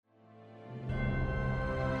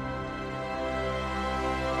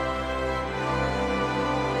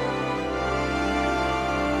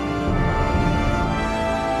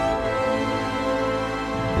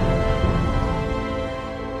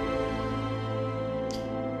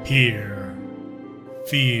Hear,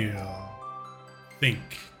 feel, think,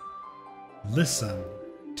 listen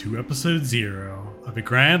to episode 0 of A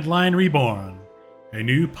Grand Line Reborn, a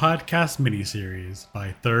new podcast miniseries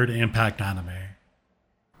by Third Impact Anime.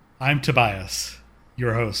 I'm Tobias,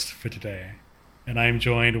 your host for today, and I'm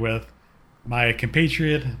joined with my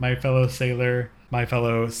compatriot, my fellow sailor, my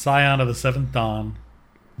fellow scion of the Seventh Dawn,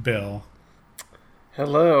 Bill.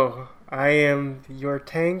 Hello, I am your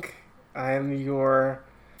tank. I am your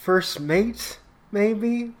first mate,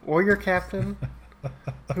 maybe, or your captain.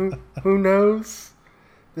 Who knows?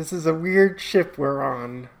 This is a weird ship we're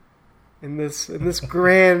on in this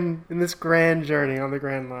grand journey on the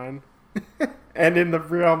Grand Line, and in the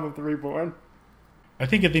realm of the Reborn. I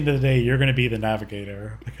think at the end of the day, you're going to be the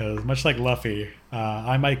navigator, because much like Luffy,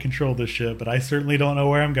 I might control this ship, but I certainly don't know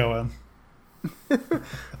where I'm going.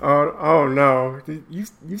 Oh no!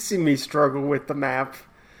 You've seen me struggle with the map.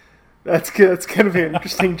 That's good. It's going to be an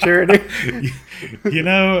interesting journey. You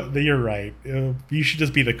know, you're right. You should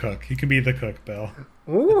just be the cook. You can be the cook, Bill.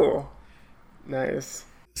 Ooh, nice.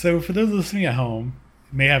 So for those listening at home,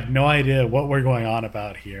 may have no idea what we're going on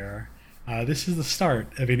about here. This is the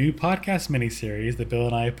start of a new podcast miniseries that Bill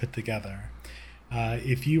and I put together.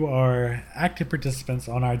 If you are active participants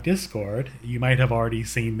on our Discord, you might have already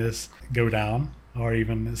seen this go down or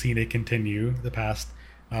even seen it continue the past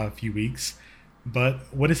few weeks.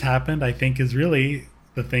 But what has happened, I think, is really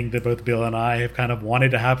the thing that both Bill and I have kind of wanted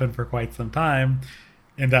to happen for quite some time,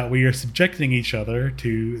 in that we are subjecting each other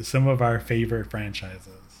to some of our favorite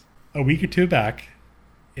franchises. A week or two back,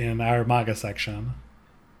 in our manga section,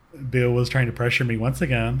 Bill was trying to pressure me once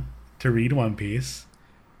again to read One Piece.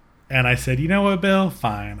 And I said, you know what, Bill?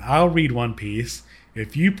 Fine. I'll read One Piece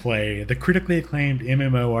if you play the critically acclaimed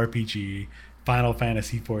MMORPG Final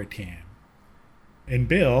Fantasy XIV. And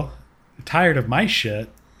Bill, tired of my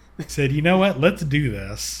shit, said, you know what? Let's do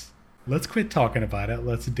this. Let's quit talking about it.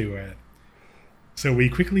 Let's do it. So we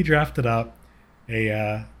quickly drafted up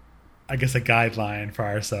a guideline for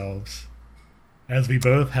ourselves, as we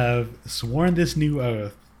both have sworn this new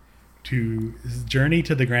oath to journey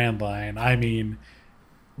to the Grand Line. I mean,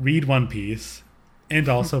 read One Piece and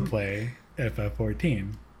also play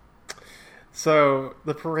FF14. So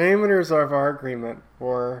the parameters of our agreement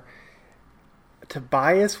were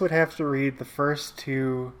Tobias would have to read the first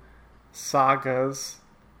two sagas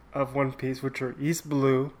of One Piece, which are East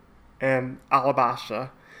Blue and Alabasta.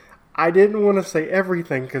 I didn't want to say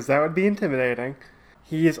everything because that would be intimidating.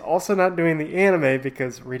 He is also not doing the anime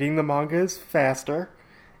because reading the manga is faster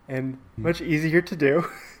and much easier to do.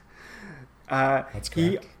 That's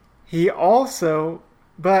correct. He also,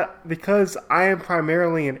 but because I am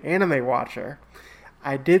primarily an anime watcher,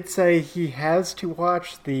 I did say he has to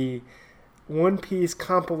watch the One Piece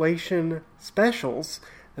compilation specials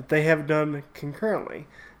that they have done concurrently.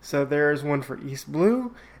 So there is one for East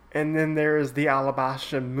Blue, and then there is the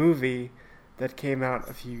Alabasta movie that came out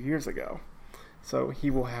a few years ago. So he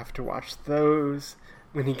will have to watch those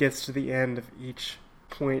when he gets to the end of each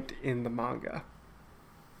point in the manga.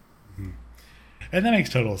 Mm-hmm. And that makes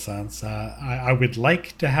total sense. I would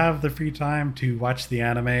like to have the free time to watch the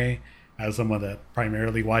anime as someone that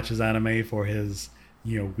primarily watches anime for his,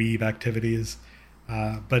 weeb activities.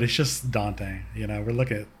 But it's just daunting. We're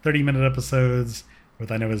looking at 30-minute episodes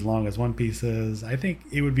with, I know, as long as One Piece is. I think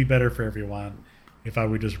it would be better for everyone if I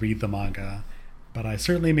would just read the manga. But I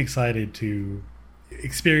certainly am excited to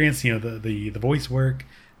experience, the voice work,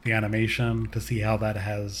 the animation, to see how that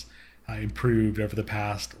has improved over the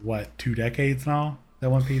past, 2 decades now that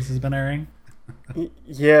One Piece has been airing?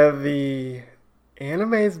 Yeah, the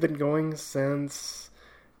anime has been going since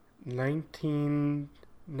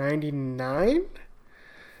 1999.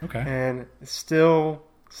 Okay. And still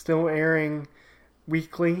airing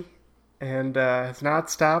weekly, and has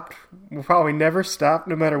not stopped. Will probably never stop,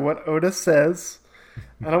 no matter what Oda says.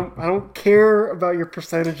 I don't care about your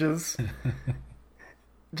percentages.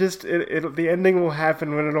 Just the ending will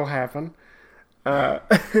happen when it'll happen. But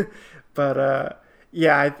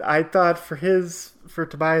I thought for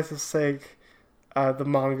Tobias' sake, the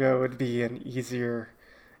manga would be an easier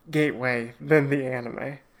gateway than the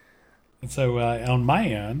anime. And so on my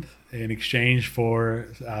end, in exchange for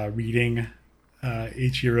reading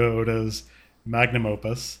Eiichiro Oda's magnum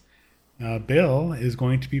opus, Bill is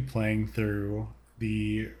going to be playing through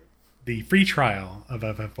the free trial of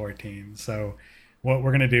FF14. So what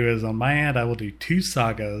we're going to do is, on my end, I will do 2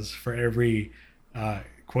 sagas for every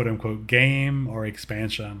quote-unquote game or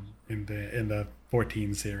expansion in the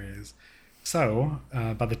 14 series. So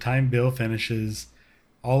by the time Bill finishes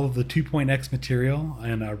all of the 2.x material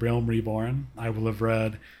in Realm Reborn, I will have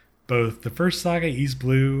read both the first saga, East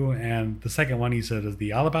Blue, and the second one you said is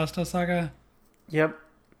the Alabasta saga. Yep.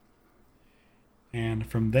 And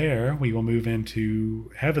from there, we will move into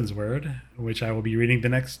Heavensward, which I will be reading the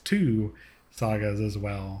next 2 sagas as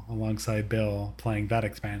well, alongside Bill playing that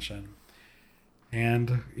expansion.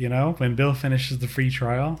 And, when Bill finishes the free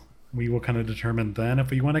trial, we will kind of determine then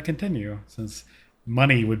if we want to continue, since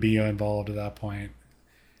money would be involved at that point.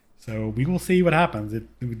 So we will see what happens.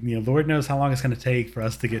 Lord knows how long it's going to take for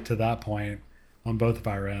us to get to that point on both of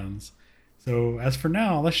our ends. So as for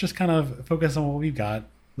now, let's just kind of focus on what we've got.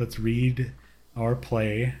 Let's read or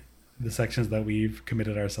play the sections that we've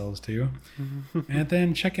committed ourselves to, and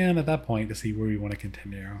then check in at that point to see where we want to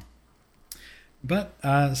continue. But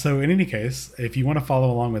so in any case, if you want to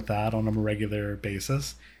follow along with that on a regular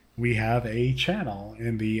basis, we have a channel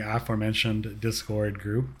in the aforementioned Discord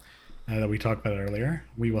group that we talked about earlier.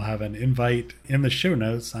 We will have an invite in the show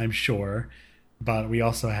notes, I'm sure, but we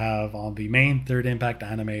also have on the main Third Impact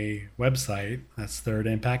Anime website, that's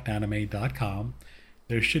thirdimpactanime.com,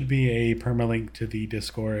 there should be a permalink to the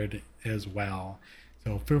Discord as well.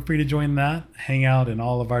 So feel free to join that, hang out in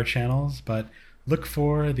all of our channels, but look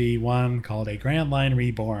for the one called A Grand Line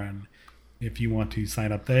Reborn if you want to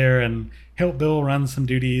sign up there and help Bill run some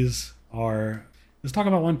duties, or just talk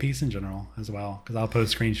about One Piece in general as well, because I'll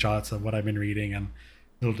post screenshots of what I've been reading and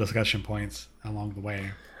little discussion points along the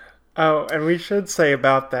way. Oh, and we should say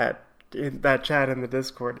about that chat in the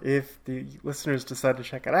Discord, if the listeners decide to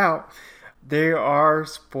check it out, there are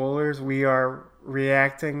spoilers. We are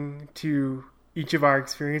reacting to each of our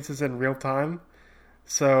experiences in real time.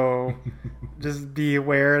 So just be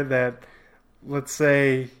aware that, let's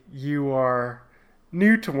say you are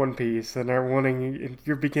new to One Piece and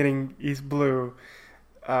you're beginning East Blue,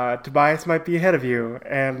 Tobias might be ahead of you,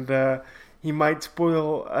 and he might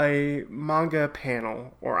spoil a manga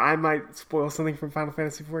panel, or I might spoil something from Final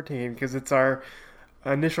Fantasy XIV, because it's our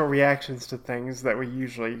initial reactions to things that we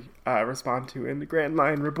usually respond to in the Grand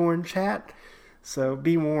Line Reborn chat. So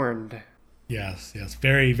be warned. Yes.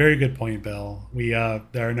 Very, very good point, Bill.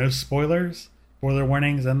 There are no spoiler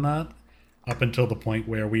warnings in that up until the point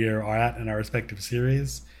where we are at in our respective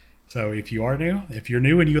series. So if you're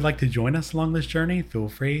new and you'd like to join us along this journey, feel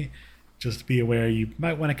free. Just be aware you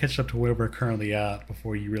might want to catch up to where we're currently at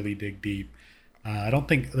before you really dig deep. I don't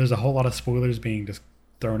think there's a whole lot of spoilers being just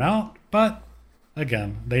thrown out, but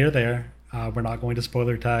again, they are there. We're not going to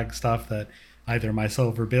spoiler tag stuff that either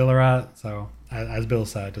myself or Bill are at. So as Bill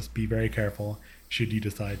said, just be very careful should you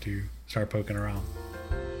decide to start poking around.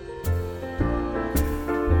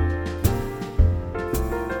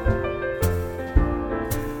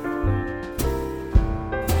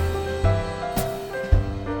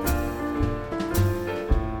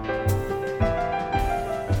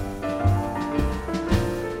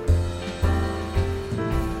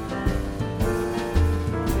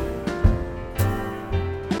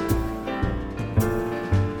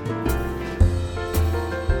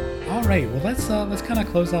 Right, well, let's kind of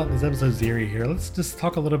close out this episode's series here. Let's just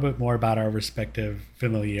talk a little bit more about our respective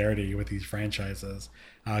familiarity with these franchises,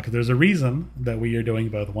 because there's a reason that we are doing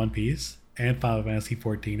both One Piece and Final Fantasy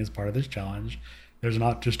XIV as part of this challenge. There's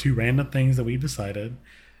not just 2 random things that we've decided.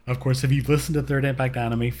 Of course, if you've listened to Third Impact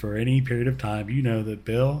Anime for any period of time, you know that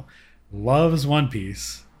Bill loves One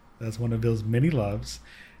Piece. That's one of Bill's many loves.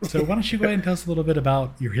 So why don't you go ahead and tell us a little bit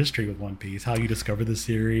about your history with One Piece, how you discovered the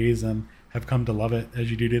series and have come to love it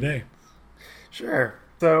as you do today. Sure.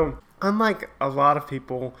 So, unlike a lot of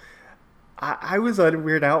people, I was a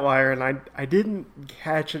weird outlier, and I didn't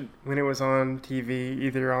catch it when it was on TV,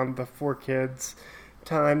 either on the 4Kids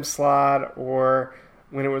time slot or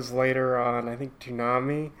when it was later on, I think,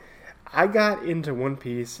 Toonami. I got into One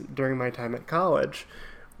Piece during my time at college,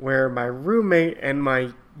 where my roommate and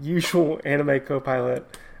my usual anime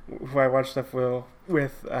co-pilot, who I watched stuff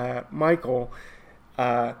with Michael,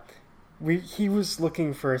 he was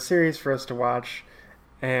looking for a series for us to watch,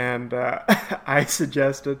 and I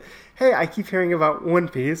suggested, hey, I keep hearing about One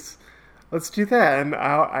Piece. Let's do that. And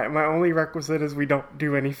my only requisite is we don't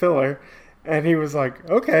do any filler. And he was like,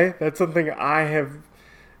 okay, that's something I have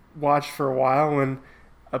watched for a while,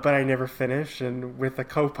 but I never finished. And with a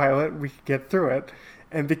co-pilot, we could get through it.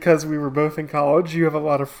 And because we were both in college, you have a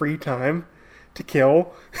lot of free time to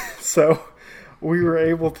kill. So we were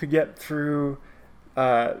able to get through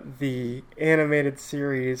the animated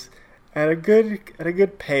series at a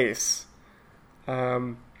good pace.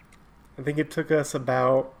 I think it took us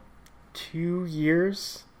about 2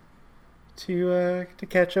 years to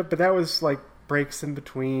catch up, but that was like breaks in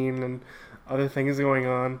between and other things going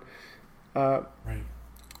on. Right.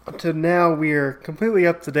 To now we are completely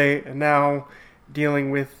up to date, and now dealing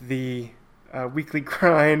with the weekly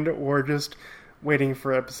grind or just waiting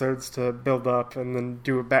for episodes to build up and then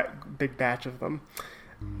do a big batch of them.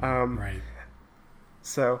 Right.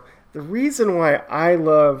 So the reason why I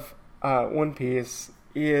love One Piece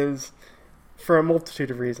is for a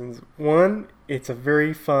multitude of reasons. One, it's a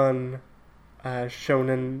very fun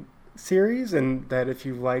shonen series, and that if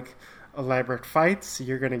you like elaborate fights,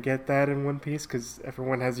 you're going to get that in One Piece because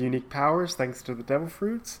everyone has unique powers thanks to the Devil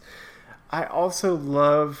Fruits. I also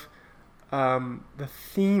love the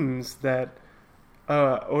themes that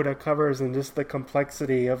Oda covers and just the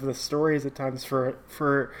complexity of the stories at times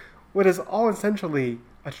for what is all essentially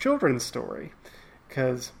a children's story.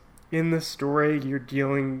 Because in this story, you're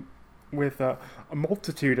dealing with a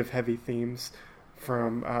multitude of heavy themes,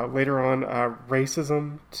 from later on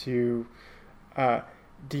racism to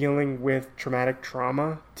dealing with traumatic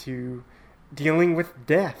trauma to dealing with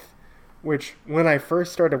death, which when I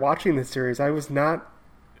first started watching this series, I was not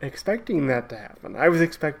expecting that to happen. I was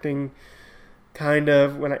expecting kind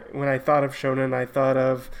of, when I thought of shonen, I thought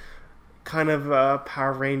of kind of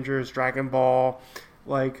Power Rangers, Dragon Ball,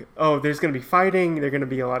 like, oh, there's going to be fighting, there's going to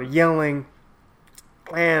be a lot of yelling,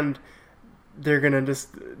 and they're going to just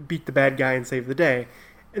beat the bad guy and save the day.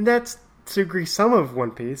 And that's, to a degree, some of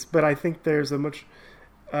One Piece, but I think there's a much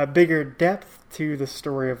bigger depth to the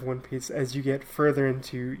story of One Piece as you get further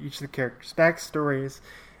into each of the characters' backstories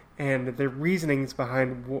and their reasonings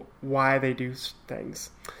behind why they do things.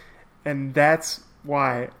 And that's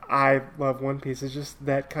why I love One Piece, is just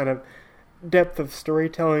that kind of depth of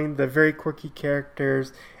storytelling, the very quirky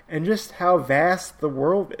characters, and just how vast the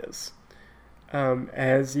world is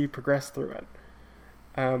as you progress through it.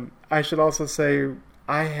 I should also say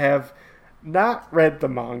I have not read the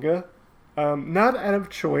manga, not out of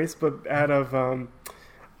choice, but out of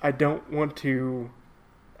I don't want to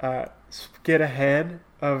get ahead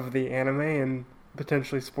of the anime and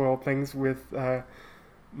potentially spoil things with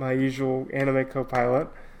my usual anime co-pilot.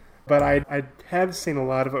 But I have seen a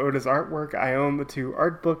lot of Oda's artwork. I own the 2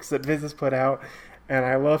 art books that Viz has put out, and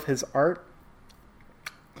I love his art.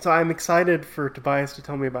 So I'm excited for Tobias to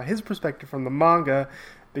tell me about his perspective from the manga,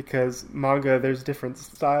 because manga, there's different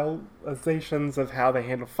stylizations of how they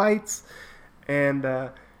handle fights, and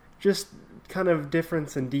just kind of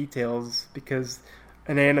difference in details, because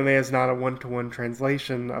an anime is not a one-to-one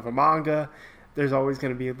translation of a manga. There's always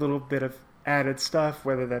going to be a little bit of added stuff,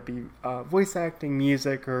 whether that be voice acting,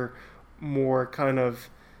 music, or more kind of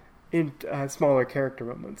smaller character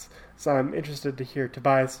moments. So I'm interested to hear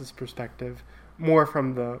Tobias's perspective, more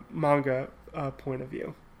from the manga point of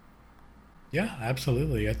view. Yeah,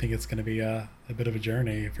 absolutely. I think it's going to be a bit of a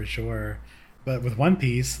journey for sure. But with One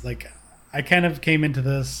Piece, like, I kind of came into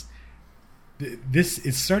this.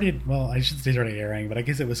 It started, well, I shouldn't say started airing, but I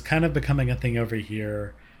guess it was kind of becoming a thing over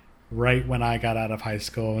here right when I got out of high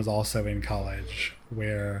school and was also in college,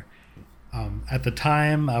 where at the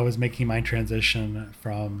time I was making my transition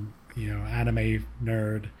from, anime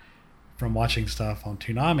nerd, from watching stuff on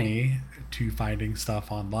Toonami to finding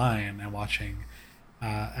stuff online and watching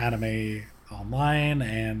anime online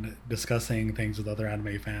and discussing things with other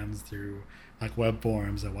anime fans through like web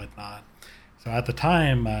forums and whatnot. So at the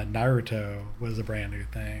time, Naruto was a brand new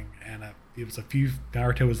thing, and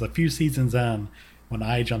Naruto was a few seasons in when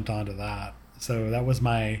I jumped onto that. So that was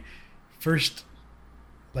my first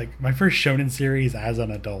shonen series as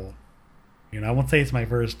an adult. I won't say it's my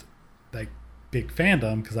first like big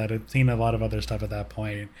fandom, because I'd seen a lot of other stuff at that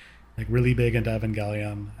point, like really big into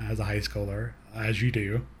Evangelion as a high schooler, as you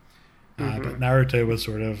do. But Naruto was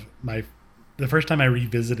sort of the first time I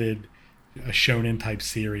revisited a shonen type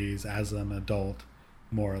series as an adult,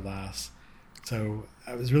 more or less. So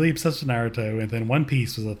I was really obsessed with Naruto, and then One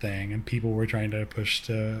Piece was a thing, and people were trying to push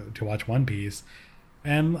to watch One Piece.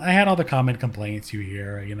 And I had all the common complaints you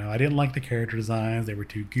hear. I didn't like the character designs. They were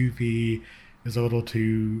too goofy. It was a little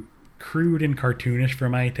too crude and cartoonish for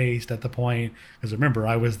my taste at the point. Because remember,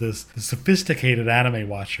 I was this sophisticated anime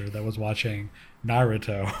watcher that was watching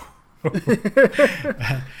Naruto.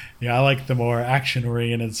 I like the more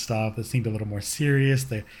action-oriented stuff that seemed a little more serious.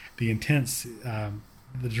 The intense,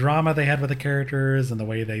 the drama they had with the characters and the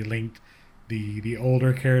way they linked the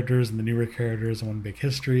older characters and the newer characters in one big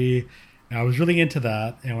history. And I was really into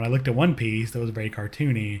that. And when I looked at One Piece, that was very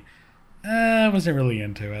cartoony. I wasn't really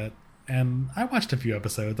into it. And I watched a few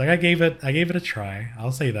episodes. Like I gave it a try.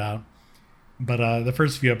 I'll say that. But the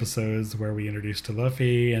first few episodes where we introduced to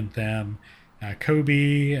Luffy and then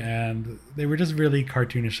Kobe, and they were just really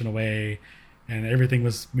cartoonish in a way, and everything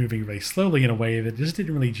was moving really slowly in a way that just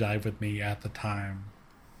didn't really jive with me at the time.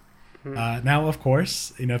 Now, of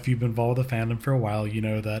course, if you've been involved with the fandom for a while, you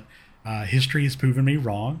know that history has proven me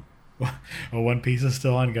wrong One Piece is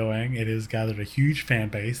still ongoing. It has gathered a huge fan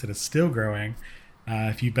base. It is still growing.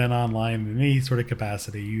 If you've been online in any sort of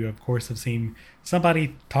capacity, you of course have seen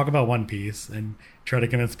somebody talk about One Piece and try to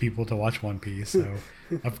convince people to watch One Piece. So,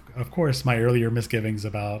 of course, my earlier misgivings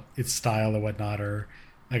about its style and whatnot are,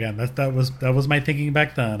 again, that was my thinking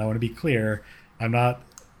back then. I want to be clear. I'm not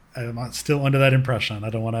still under that impression. I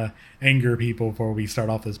don't want to anger people before we start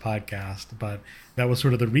off this podcast, but that was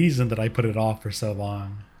sort of the reason that I put it off for so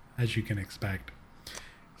long, as you can expect.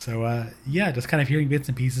 So, just kind of hearing bits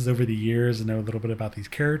and pieces over the years and know a little bit about these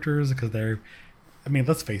characters because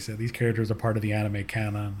let's face it, these characters are part of the anime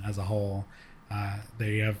canon as a whole.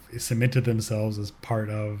 They have cemented themselves as part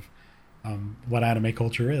of what anime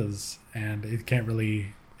culture is, and it can't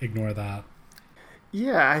really ignore that.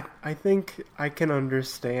 Yeah, I think I can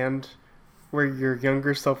understand where your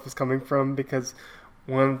younger self was coming from because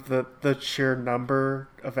the sheer number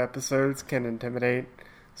of episodes can intimidate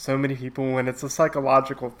so many people when it's a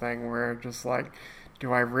psychological thing where just like,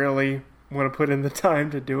 do I really want to put in the time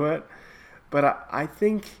to do it? But I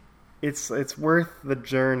think it's worth the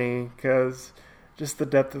journey because just the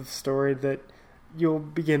depth of the story that you'll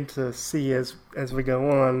begin to see as we go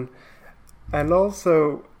on. And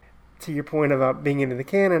also, to your point about being into the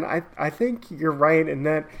canon, I think you're right in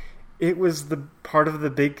that it was the part of the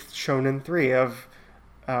big Shonen 3 of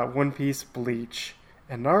One Piece, Bleach,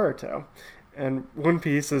 and Naruto. And One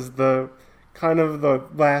Piece is the kind of the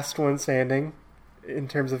last one standing in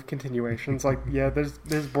terms of continuations. Like, yeah, there's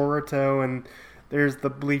Boruto and there's the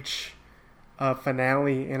Bleach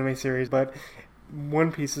finale anime series, but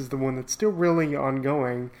One Piece is the one that's still really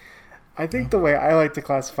ongoing. I think the way I like to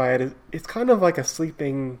classify it is it's kind of like a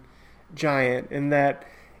sleeping giant in that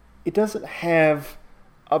it doesn't have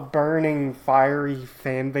a burning, fiery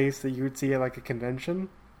fan base that you would see at like a convention,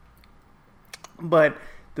 but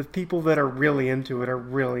the people that are really into it are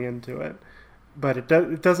really into it. But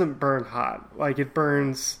it doesn't burn hot. Like, it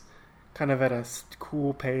burns kind of at a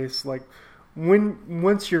cool pace. Like,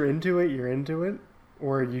 once you're into it,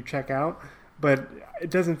 or you check out. But it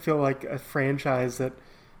doesn't feel like a franchise that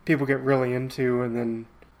people get really into and then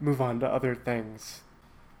move on to other things.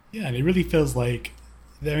 Yeah, and it really feels like,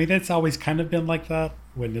 that's always kind of been like that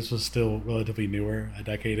when this was still relatively newer. A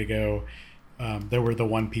decade ago, there were the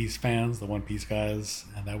One Piece fans, the One Piece guys,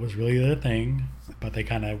 and that was really the thing, but they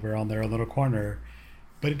kind of were on their own little corner.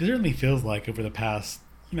 But it certainly feels like over the past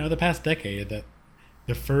decade that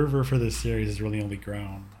the fervor for this series has really only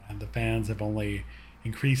grown, and the fans have only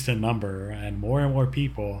increased in number, and more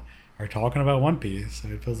people are talking about One Piece. So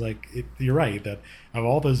it feels like, you're right, that of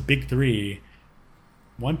all those big three,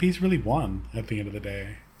 One Piece really won at the end of the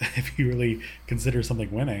day, if you really consider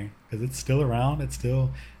something winning, because it's still around, it's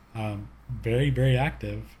still very, very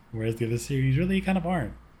active, whereas the other series really kind of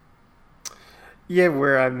aren't. Yeah,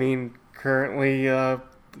 currently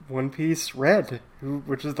One Piece Red,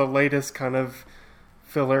 which is the latest kind of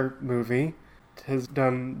filler movie, has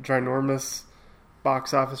done ginormous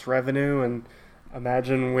box office revenue, and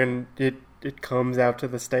imagine when it comes out to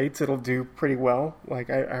the States, it'll do pretty well. Like,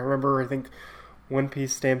 I remember, I think One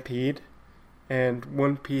Piece Stampede and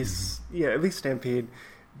One Piece, at least Stampede,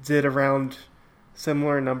 did around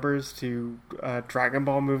similar numbers to Dragon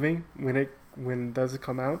Ball movie when does it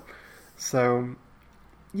come out. So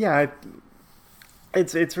yeah,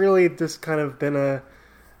 it's really just kind of been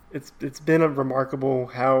it's been a remarkable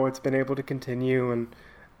how it's been able to continue, and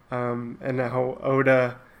how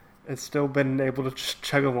Oda has still been able to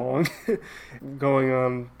chug along, going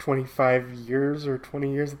on 25 years or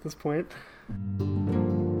 20 years at this point.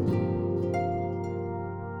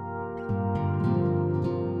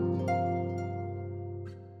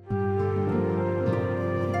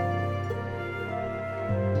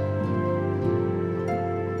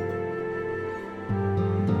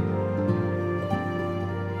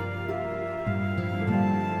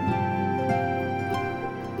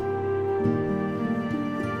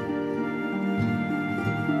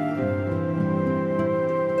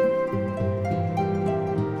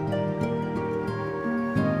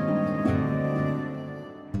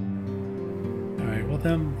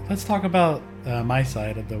 Then let's talk about my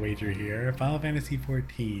side of the wager here, Final Fantasy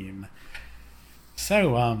XIV.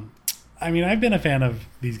 So, I've been a fan of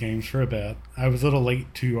these games for a bit. I was a little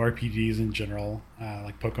late to RPGs in general.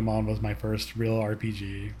 Like Pokemon was my first real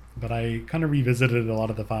RPG, but I kind of revisited a lot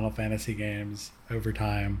of the Final Fantasy games over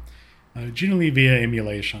time, generally via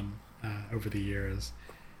emulation over the years.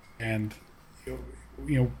 And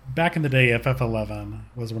back in the day, FF11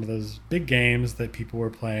 was one of those big games that people were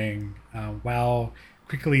playing. WoW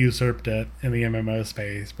quickly usurped it in the MMO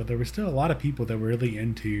space, but there were still a lot of people that were really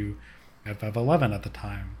into FF11 at the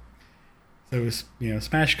time. So,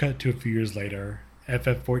 smash cut to a few years later,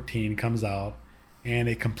 FF14 comes out, and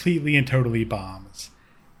it completely and totally bombs.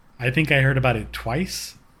 I think I heard about it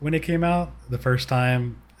twice when it came out. The first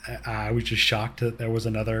time, I was just shocked that there was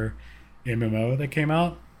another MMO that came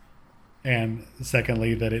out, and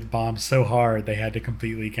secondly, that it bombed so hard they had to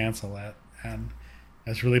completely cancel it. And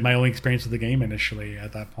that's really my only experience with the game initially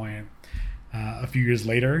at that point. A few years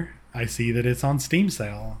later, I see that it's on Steam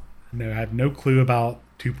sale. I had no clue about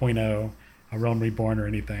 2.0, A Realm Reborn, or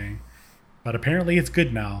anything. But apparently it's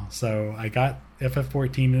good now. So I got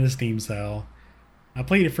FF14 in the Steam sale. I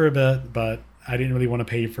played it for a bit, but I didn't really want to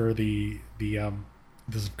pay for the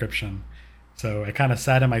subscription. So I kind of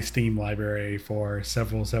sat in my Steam library for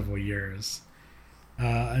several years.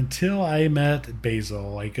 Until I met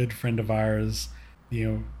Basil, a good friend of ours,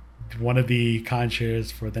 one of the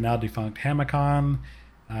conchairs for the now defunct Hamacon,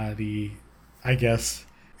 the, I guess,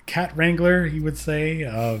 cat wrangler, you would say,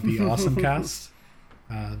 of the Awesome Cast,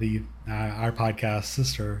 our podcast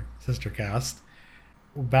sister cast.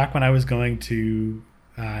 Back when I was going to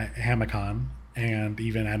Hamacon and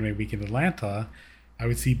even Anime Week in Atlanta, I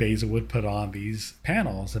would see Basil would put on these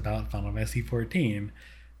panels about Final Fantasy XIV,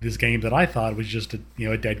 this game that I thought was just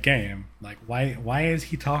a dead game. Like, why is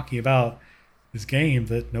he talking about this game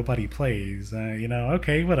that nobody plays?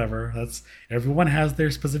 Okay, whatever. Everyone has their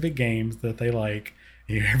specific games that they like.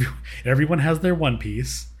 Everyone has their One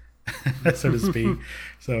Piece, so to speak.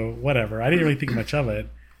 So whatever. I didn't really think much of it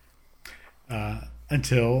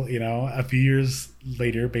until a few years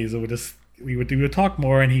later, Basil we would talk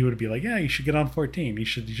more, and he would be like, "Yeah, you should get on 14. You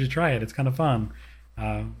should try it. It's kind of fun.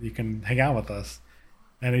 You can hang out with us."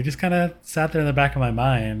 And it just kind of sat there in the back of my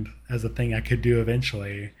mind as a thing I could do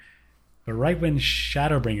eventually. But right when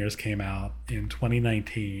Shadowbringers came out in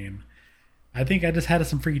 2019, I think I just had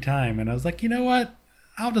some free time, and I was like, you know what?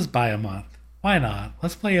 I'll just buy a month. Why not?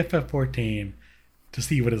 Let's play FF14 to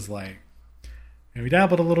see what it's like. And we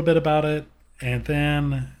dabbled a little bit about it, and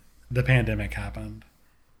then the pandemic happened.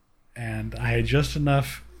 And I had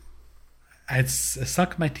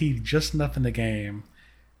sunk my teeth just enough in the game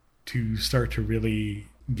to start to really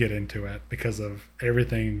get into it because of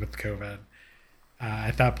everything with COVID.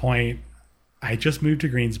 At that point, I just moved to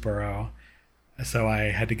Greensboro, so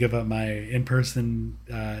I had to give up my in-person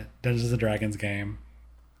Dungeons & Dragons game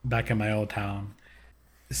back in my old town.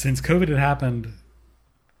 Since COVID had happened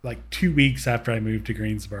like 2 weeks after I moved to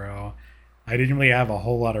Greensboro, I didn't really have a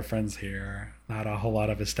whole lot of friends here, not a whole lot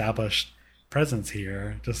of established presence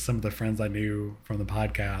here, just some of the friends I knew from the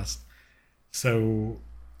podcast. So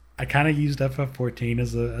I kind of used FF14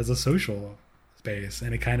 as a social space,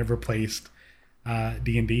 and it kind of replaced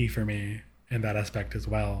D&D for me in that aspect as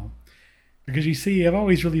well. Because you see, I've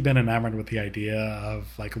always really been enamored with the idea of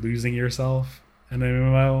like losing yourself in an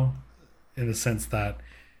MMO, in the sense that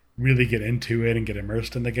really get into it and get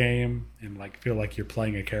immersed in the game and like feel like you're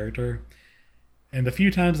playing a character. And the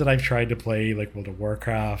few times that I've tried to play like World of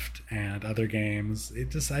Warcraft and other games,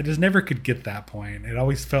 I just never could get that point. It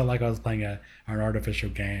always felt like I was playing an artificial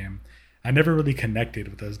game. I never really connected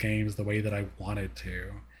with those games the way that I wanted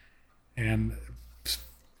to. And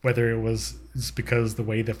whether it was just because the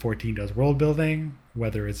way that 14 does world building,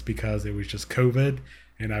 whether it's because it was just COVID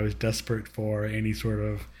and I was desperate for any sort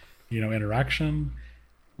of, interaction,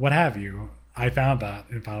 what have you, I found that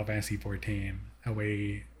in Final Fantasy 14, a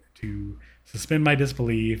way to suspend my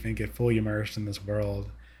disbelief and get fully immersed in this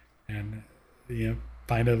world and,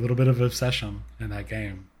 find a little bit of obsession in that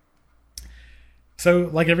game.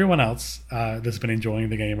 So, like everyone else that's been enjoying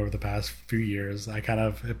the game over the past few years, I kind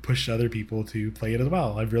of have pushed other people to play it as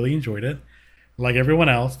well. I've really enjoyed it. Like everyone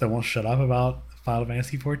else that won't shut up about Final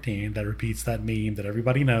Fantasy XIV, that repeats that meme that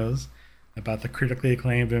everybody knows about the critically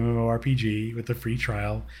acclaimed MMORPG with the free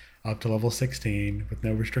trial up to level 16 with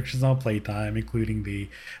no restrictions on playtime, including the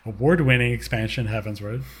award-winning expansion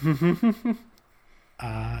Heavensward.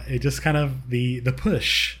 It just kind of, the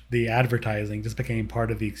push, the advertising just became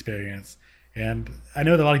part of the experience. And I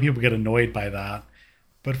know that a lot of people get annoyed by that,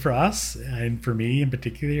 but for us, and for me in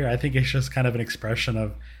particular, I think it's just kind of an expression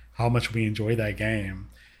of how much we enjoy that game.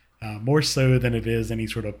 More so than it is any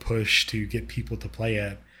sort of push to get people to play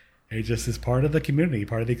it. It just is part of the community,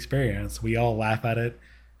 part of the experience. We all laugh at it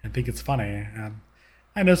and think it's funny. And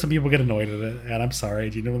I know some people get annoyed at it, and I'm sorry,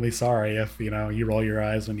 genuinely sorry if, you roll your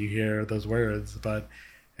eyes when you hear those words, but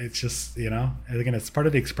it's just, again, it's part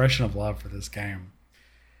of the expression of love for this game.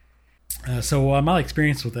 So my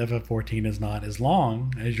experience with FF14 is not as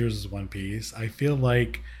long as yours is One Piece. I feel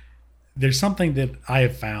like there's something that I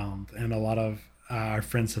have found, and a lot of our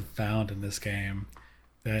friends have found in this game,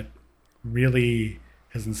 that really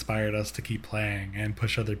has inspired us to keep playing and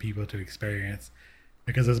push other people to experience.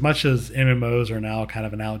 Because as much as MMOs are now kind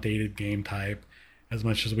of an outdated game type, as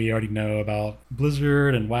much as we already know about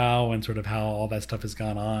Blizzard and WoW and sort of how all that stuff has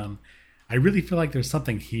gone on, I really feel like there's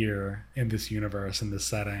something here in this universe, in this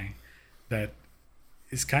setting, that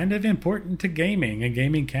is kind of important to gaming and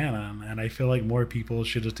gaming canon. And I feel like more people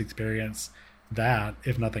should just experience that,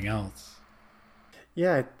 if nothing else.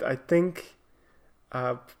 Yeah, I think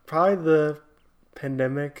probably the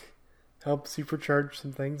pandemic helped supercharge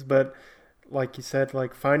some things, but like you said,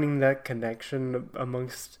 like finding that connection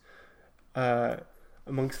amongst the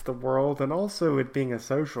world, and also it being a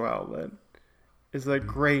social outlet is like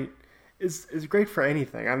great is great for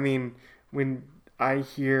anything. I mean, when I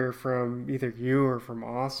hear from either you or from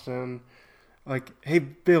Austin, like, "Hey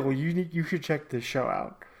Bill, you should check this show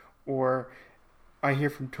out," or I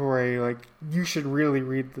hear from Tori, like, "You should really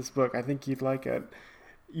read this book. I think you'd like it."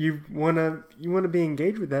 You wanna be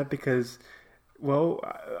engaged with that because, well,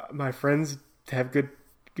 my friends have good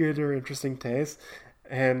or interesting taste,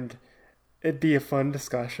 and it'd be a fun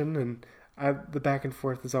discussion, and the back and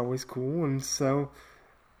forth is always cool, and so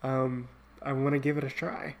I want to give it a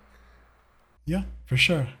try. Yeah, for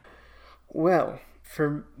sure. Well,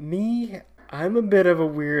 for me, I'm a bit of a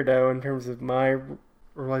weirdo in terms of my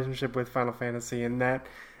relationship with Final Fantasy, in that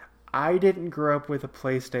I didn't grow up with a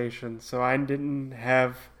PlayStation, so I didn't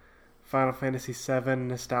have Final Fantasy VII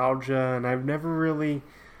nostalgia, and I've never really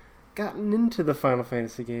gotten into the Final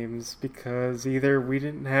Fantasy games because either we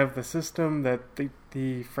didn't have the system that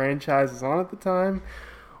the franchise was on at the time,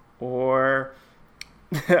 or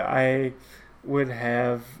I would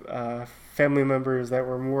have family members that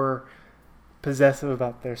were more possessive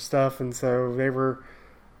about their stuff, and so they were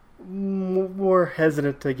more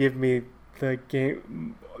hesitant to give me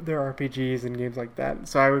their RPGs and games like that.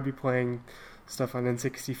 So I would be playing stuff on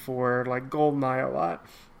N64, like GoldenEye a lot,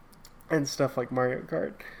 and stuff like Mario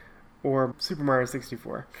Kart or Super Mario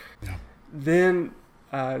 64. Yeah. Then,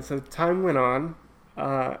 so time went on.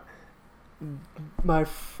 A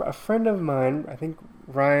friend of mine, I think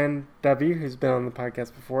Ryan W., who's been on the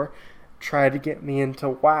podcast before, tried to get me into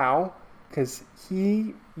WoW because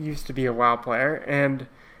he used to be a WoW player, and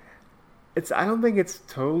I don't think it's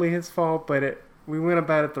totally his fault, but we went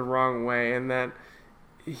about it the wrong way, and that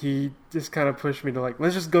he just kind of pushed me to, like,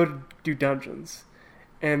 let's just go do dungeons.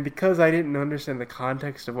 And because I didn't understand the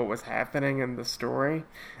context of what was happening in the story,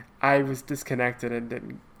 I was disconnected and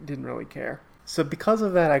didn't really care. So because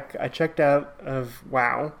of that, I checked out of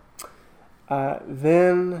WoW.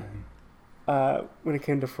 Then when it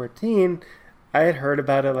came to 14, I had heard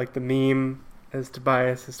about it, like the meme, as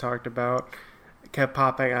Tobias has talked about, kept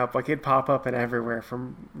popping up. Like, it'd pop up in everywhere,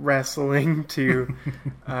 from wrestling to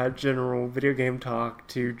general video game talk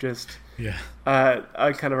to just a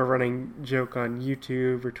kind of a running joke on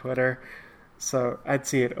YouTube or Twitter. So I'd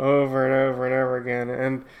see it over and over and over again.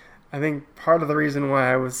 And I think part of the reason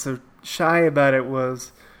why I was so shy about it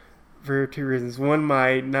was for two reasons. One,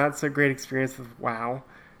 my not so great experience with WoW.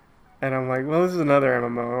 And I'm like, well, this is another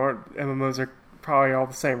MMO. MMOs are probably all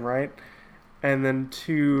the same, right? And then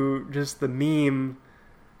two, just the meme,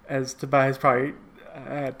 as Tobias probably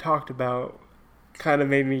talked about, kind of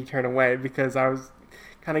made me turn away because I was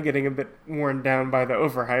kind of getting a bit worn down by the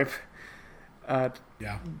overhype.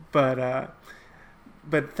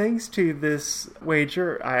 But thanks to this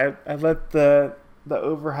wager, I let the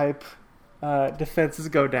overhype defenses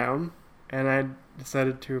go down, and I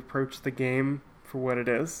decided to approach the game for what it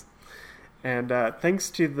is. And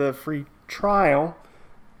thanks to the free trial,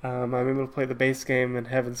 I'm able to play the base game in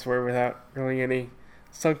Heavensward without really any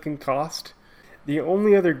sunken cost. The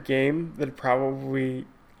only other game that probably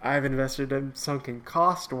I've invested in sunken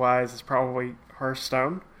cost-wise is probably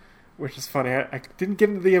Hearthstone, which is funny. I didn't get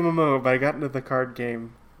into the MMO, but I got into the card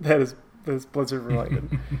game that is Blizzard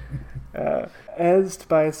related. As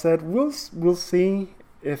Tobias said, we'll see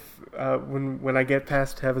if when I get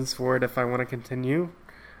past Heavensward if I want to continue.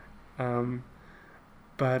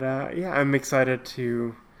 But I'm excited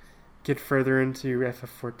to get further into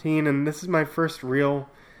FF14, and this is my first real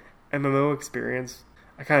MMO experience.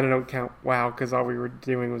 I kind of don't count WoW because all we were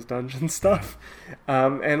doing was dungeon stuff.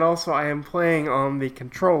 And also I am playing on the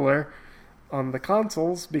controller on the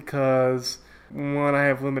consoles because, one, I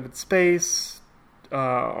have limited space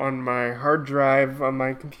on my hard drive on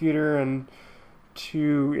my computer, and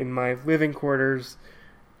two, in my living quarters.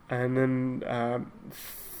 And then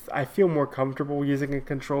I feel more comfortable using a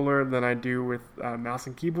controller than I do with mouse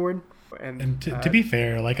and keyboard. And to be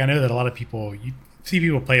fair, like, I know that a lot of people, you see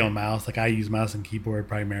people play on mouse, like I use mouse and keyboard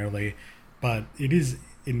primarily, but it is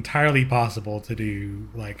entirely possible to do,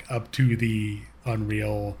 like, up to the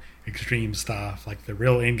Unreal Extreme stuff, like the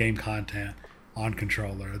real in-game content on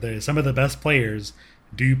controller. Some of the best players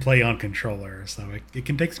do play on controller, so it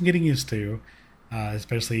can take some getting used to,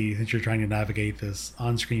 especially since you're trying to navigate this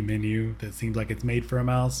on-screen menu that seems like it's made for a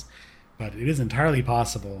mouse. But it is entirely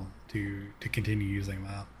possible to continue using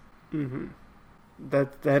that. Mm-hmm.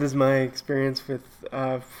 That is my experience with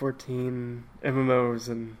 14 MMOs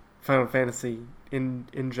and Final Fantasy in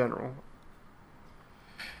general.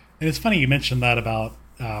 And it's funny you mentioned that about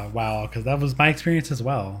WoW, because that was my experience as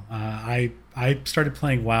well. I started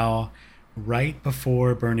playing WoW right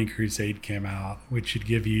before Burning Crusade came out, which should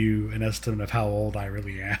give you an estimate of how old I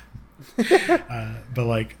really am. But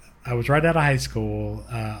like, I was right out of high school.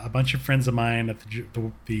 A bunch of friends of mine at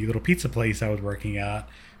the little pizza place I was working at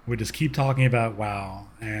would just keep talking about WoW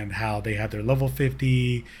and how they had their level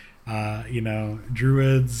 50,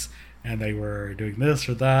 druids, and they were doing this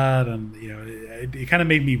or that, and it kind of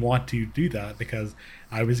made me want to do that because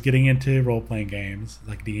I was getting into role-playing games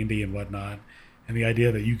like D&D and whatnot, and the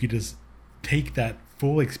idea that you could just take that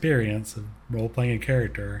full experience of role-playing a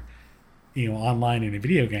character, online in a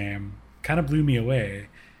video game, kind of blew me away.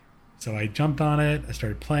 So I jumped on it, I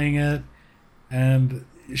started playing it, and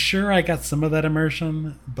sure, I got some of that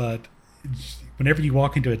immersion, but whenever you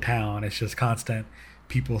walk into a town, it's just constant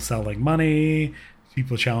people selling money,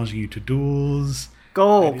 people challenging you to duels.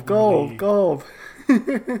 Gold.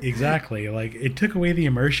 Exactly. Like, it took away the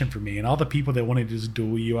immersion for me, and all the people that wanted to just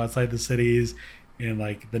duel you outside the cities, and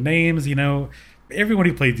like the names, everyone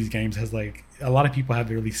who plays these games has like, a lot of people have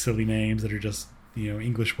really silly names that are just,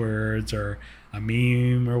 English words or a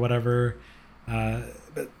meme or whatever.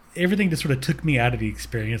 But everything just sort of took me out of the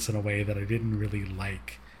experience in a way that I didn't really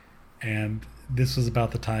like. And this was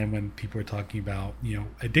about the time when people were talking about,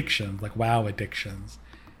 addictions, like WoW addictions.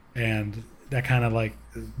 And that kind of like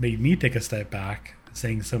made me take a step back,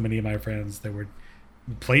 seeing so many of my friends that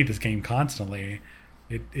played this game constantly.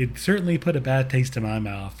 It certainly put a bad taste in my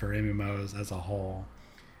mouth for MMOs as a whole.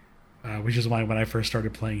 Which is why when I first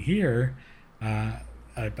started playing here,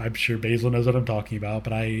 I'm sure Basil knows what I'm talking about,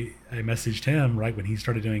 but I messaged him right when he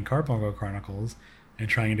started doing Carbuncle Chronicles and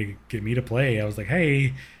trying to get me to play. I was like,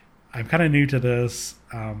 hey, I'm kind of new to this.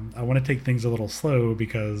 I want to take things a little slow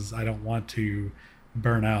because I don't want to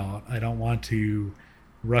burn out. I don't want to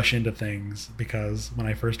rush into things, because when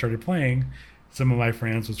I first started playing, some of my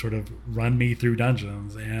friends would sort of run me through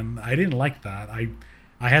dungeons, and I didn't like that. I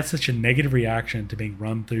had such a negative reaction to being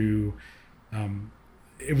run through.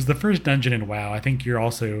 It was the first dungeon in WoW. I think you're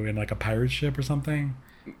also in like a pirate ship or something.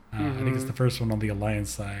 I think it's the first one on the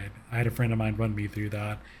Alliance side. I had a friend of mine run me through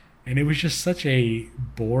that, and it was just such a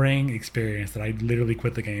boring experience that I literally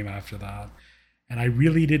quit the game after that. And I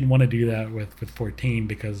really didn't want to do that with 14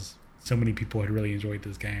 because so many people had really enjoyed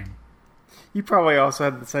this game. You probably also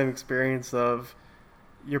had the same experience of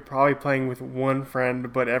you're probably playing with one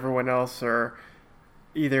friend, but everyone else are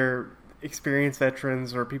either experienced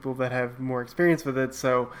veterans or people that have more experience with it,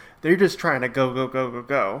 so they're just trying to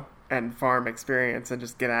go and farm experience and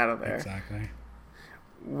just get out of there. Exactly.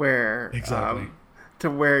 To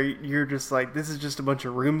where you're just like, this is just a bunch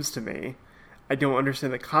of rooms to me. I don't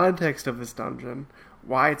understand the context of this dungeon,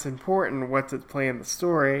 why it's important, what's at play in the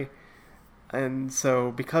story, and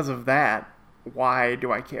so because of that, why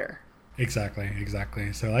do I care? Exactly.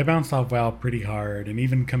 So I bounced off WoW pretty hard, and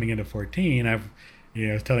even coming into 14, I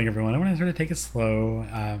was telling everyone I want to sort of take it slow.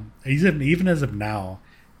 Even as of now,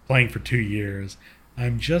 playing for 2 years,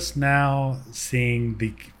 I'm just now seeing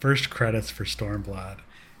the first credits for Stormblood.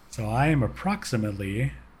 So I am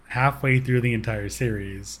approximately halfway through the entire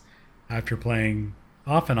series after playing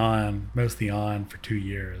off and on, mostly on, for 2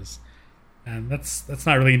 years. And that's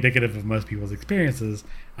not really indicative of most people's experiences.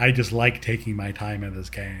 I just like taking my time in this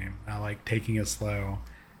game. I like taking it slow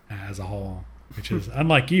as a whole, which is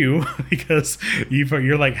unlike you because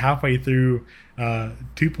you're like halfway through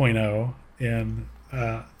 2.0 in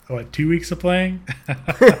 2 weeks of playing?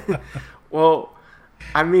 Well,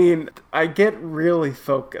 I mean, I get really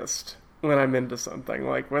focused when I'm into something,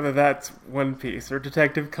 like whether that's One Piece or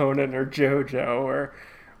Detective Conan or JoJo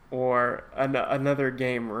or another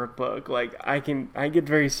game or a book. Like I get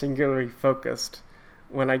very singularly focused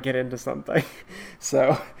when I get into something.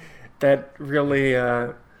 So that really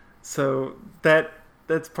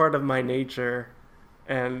that's part of my nature,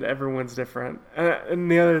 and everyone's different.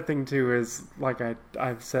 And the other thing too is, like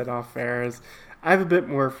I've said off air, is I have a bit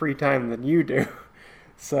more free time than you do.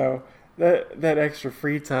 So that extra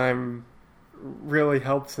free time really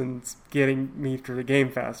helps in getting me through the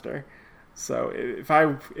game faster. So if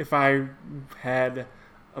I had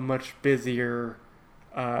a much busier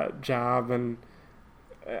job and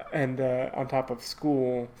on top of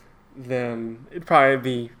school, then it'd probably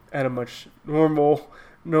be at a much normal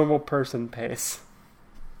normal person pace.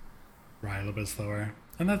 Right, a little bit slower,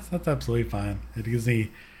 and that's absolutely fine. It gives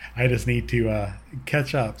me, I just need to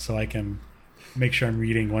catch up so I can make sure I'm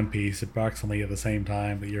reading One Piece approximately at the same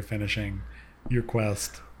time that you're finishing your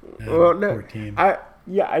quest. Well, no, 14.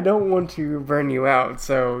 I don't want to burn you out,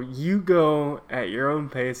 so you go at your own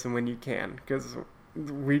pace and when you can, because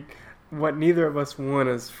what neither of us want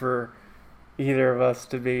is for either of us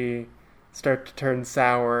to start to turn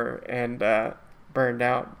sour and burned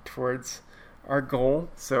out towards our goal.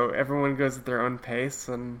 So everyone goes at their own pace,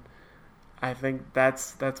 and I think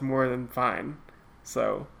that's more than fine.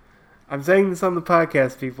 So I'm saying this on the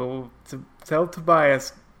podcast, people, to tell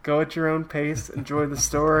Tobias, go at your own pace, enjoy the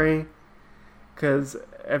story, because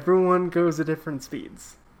everyone goes at different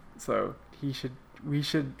speeds. So we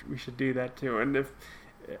should do that too. And if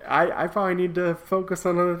I probably need to focus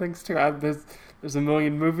on other things too. There's a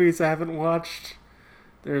million movies I haven't watched.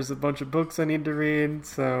 There's a bunch of books I need to read,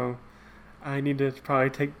 so I need to probably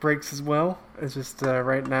take breaks as well. It's just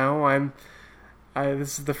right now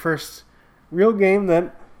this is the first real game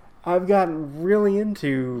that I've gotten really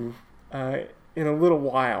into in a little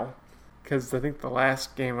while, because I think the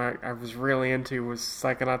last game I was really into was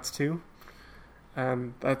Psychonauts 2.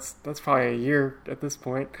 That's probably a year at this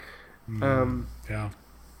point. Yeah.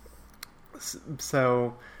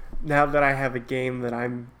 So now that I have a game that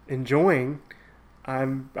I'm enjoying,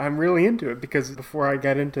 I'm really into it, because before I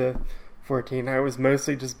got into 14, I was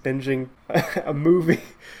mostly just binging a movie,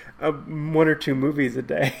 one or two movies a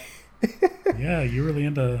day. Yeah, you're really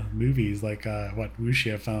into movies like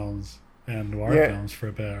wuxia films and noir films for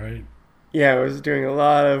a bit, right? Yeah, I was doing a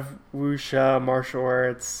lot of wuxia, martial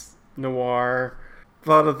arts, noir, a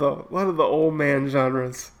lot of the old man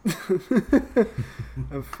genres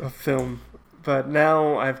of film. But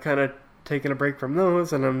now I've kind of taken a break from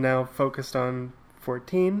those, and I'm now focused on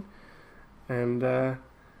 14. And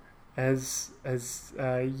as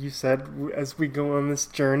you said, as we go on this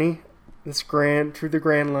journey, through the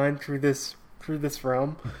Grand Line, through this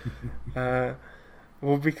realm,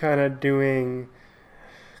 we'll be kind of doing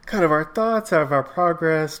kind of our thoughts of our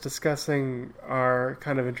progress, discussing our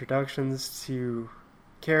kind of introductions to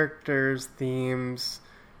characters, themes,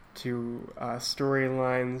 to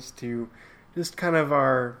storylines, to just kind of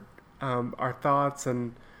our thoughts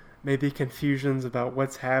and maybe confusions about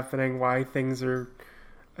what's happening, why things are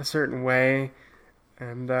a certain way.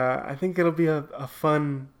 And I think it'll be a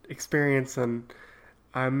fun experience, and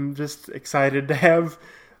I'm just excited to have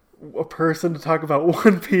a person to talk about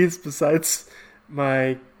One Piece besides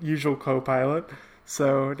my usual co-pilot.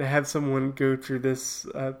 So to have someone go through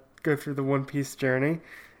the One Piece journey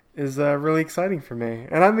is really exciting for me.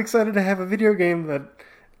 And I'm excited to have a video game that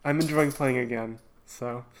I'm enjoying playing again.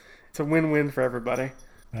 So it's a win-win for everybody.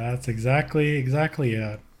 That's exactly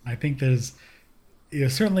it. I think there's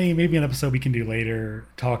certainly maybe an episode we can do later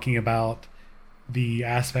talking about the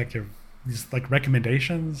aspect of these like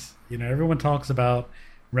recommendations. Everyone talks about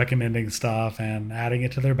recommending stuff and adding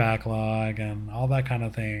it to their backlog and all that kind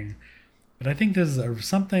of thing. But I think there's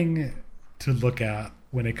something to look at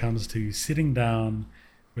when it comes to sitting down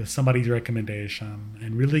with somebody's recommendation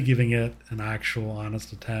and really giving it an actual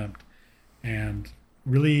honest attempt and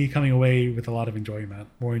really coming away with a lot of enjoyment,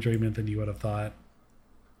 more enjoyment than you would have thought.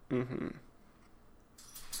 Mm-hmm.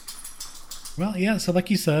 Well, yeah, so like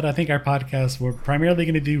you said, I think our podcast, we're primarily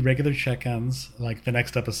going to do regular check-ins. Like the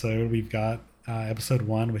next episode, we've got episode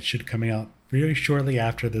 1, which should coming out very shortly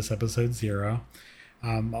after this episode 0.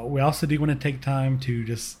 We also do want to take time to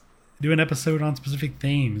just do an episode on specific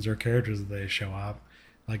themes or characters that they show up.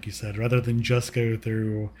 Like you said, rather than just go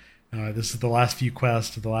through, this is the last few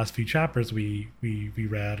quests, the last few chapters we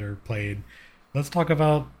read or played. Let's talk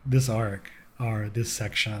about this arc or this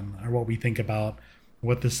section or what we think about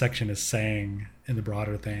what this section is saying in the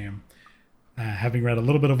broader theme. Having read a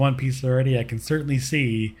little bit of One Piece already, I can certainly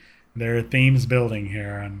see there are themes building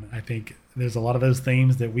here, and I think there's a lot of those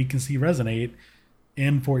themes that we can see resonate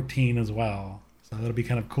in 14 as well. So that'll be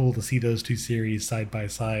kind of cool to see those two series side by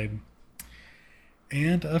side.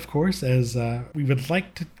 And of course, as we would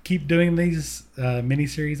like to keep doing these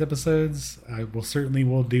mini-series episodes,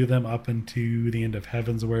 we'll do them up into the end of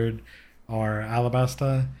Heavensward or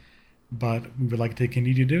Alabasta, but we would like to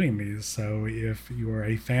continue doing these. So if you are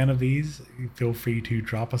a fan of these, feel free to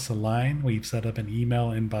drop us a line. We've set up an email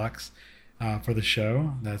inbox for the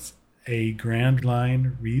show. That's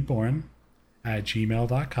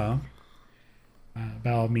agrandlinereborn@gmail.com.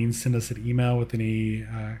 By all means, send us an email with any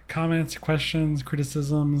comments, questions,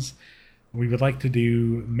 criticisms. We would like to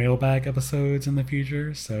do mailbag episodes in the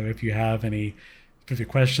future. So if you have any specific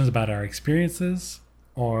questions about our experiences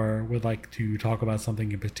or would like to talk about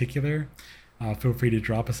something in particular, feel free to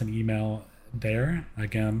drop us an email there.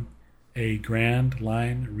 Again, a grand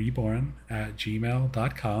line reborn at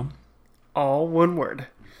gmail.com. All one word.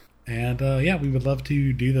 And we would love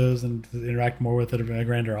to do those and to interact more with a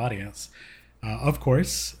grander audience. Of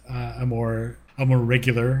course, a more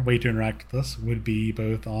regular way to interact with us would be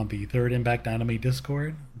both on the Third Impact Anime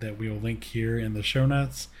Discord that we will link here in the show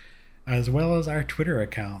notes, as well as our Twitter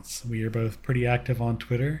accounts. We are both pretty active on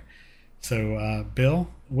Twitter. So, Bill,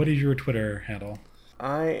 what is your Twitter handle?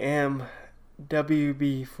 I am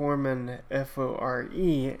WB Foreman,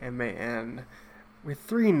 Foreman, with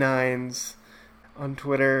 3 9s on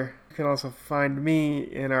Twitter. You can also find me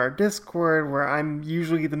in our Discord, where I'm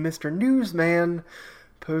usually the Mr. Newsman,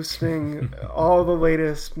 posting all the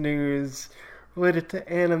latest news related to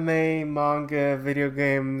anime, manga, video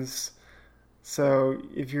games. So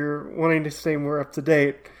if you're wanting to stay more up to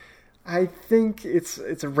date, I think it's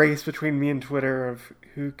a race between me and Twitter of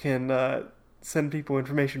who can send people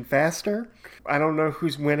information faster. I don't know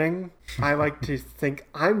who's winning. I like to think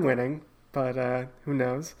I'm winning, but who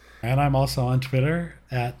knows? And I'm also on Twitter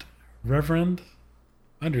at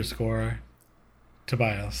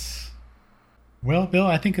Reverend_Tobias. Well, Bill,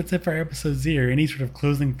 I think that's it for episode 0. Any sort of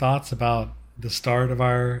closing thoughts about the start of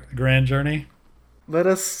our grand journey? Let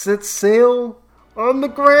us set sail on the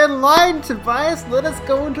grand line, Tobias. Let us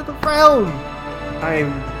go into the realm. I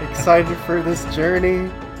am excited for this journey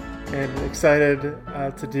and excited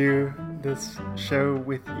to do this show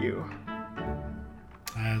with you.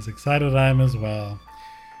 As excited I am as well.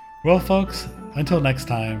 Well, folks, until next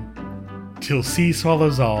time, till sea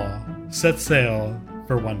swallows all, set sail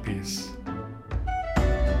for One Piece.